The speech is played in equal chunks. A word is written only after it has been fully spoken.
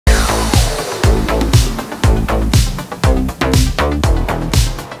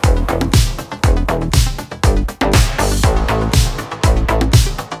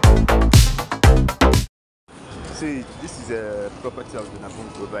is a property of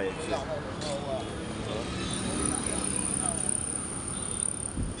Donabu Global Edge.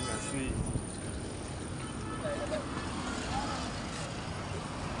 You can see it.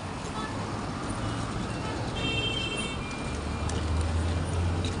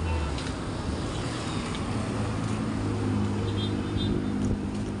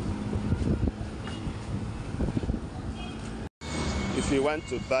 If you want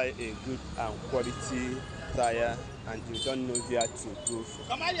to buy a good and quality tire and you don't know where to go for,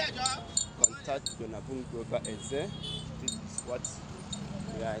 contact Donabu Global Edge. This is what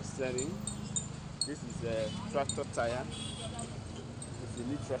we are selling. This is a tractor tire. If you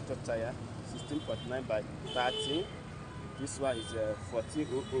need tractor tire, 16.9 by 30. This one is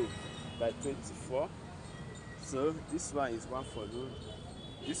 1400 by 24. So this one is one for road.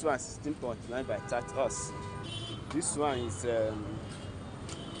 This one is 16.9 by 30 us. This one is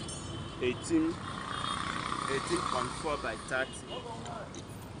 18.4 by 30.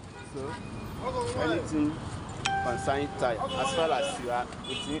 So anything concerning tire, as far as you are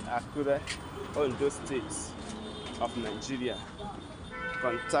within Akure Ondo State of Nigeria,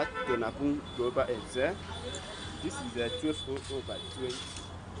 contact Donabu Global Edge. This is a 1200 by 20,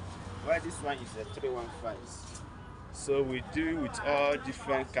 while this one is a 315. So we deal with all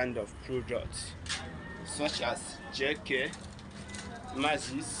different kind of products, such as JK,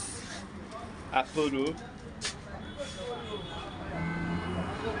 Mazi-UC, Apollo,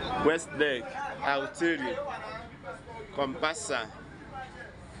 Westleg, Akure, Compassa,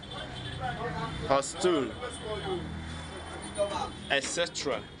 Hostone,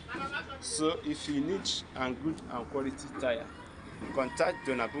 etc. So if you need a good and quality tire, contact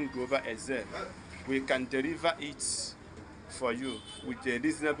Donabu Global Edge. We can deliver it for you with a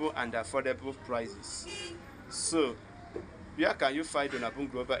reasonable and affordable prices. So where can you find Donabu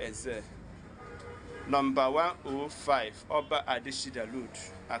Global Edge? Number 105 Oba Adeshida Road,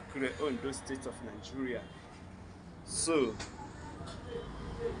 Akure Ondo State of Nigeria. So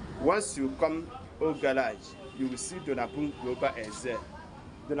once you come to garage, you will see Donabu Global Edge.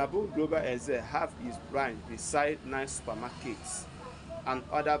 Donabu Global Edge have his branch beside 9 supermarkets and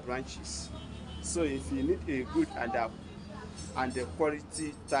other branches. So if you need a good and the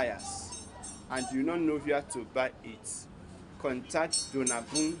quality tires and you don't know where to buy it, contact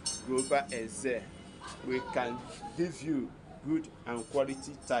Donabu Global Edge. We can give you good and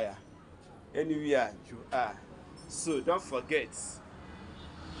quality tire anywhere you are. So don't forget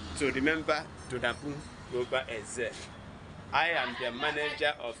to remember Donabu Global Edge. I am the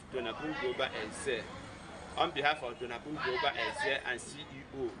manager of Donabu Global Edge. On behalf of Donabu Global Edge and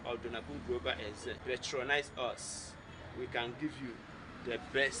CEO of Donabu Global Edge, patronize us. We can give you the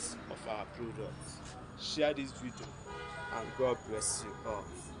best of our products. Share this video and God bless you all.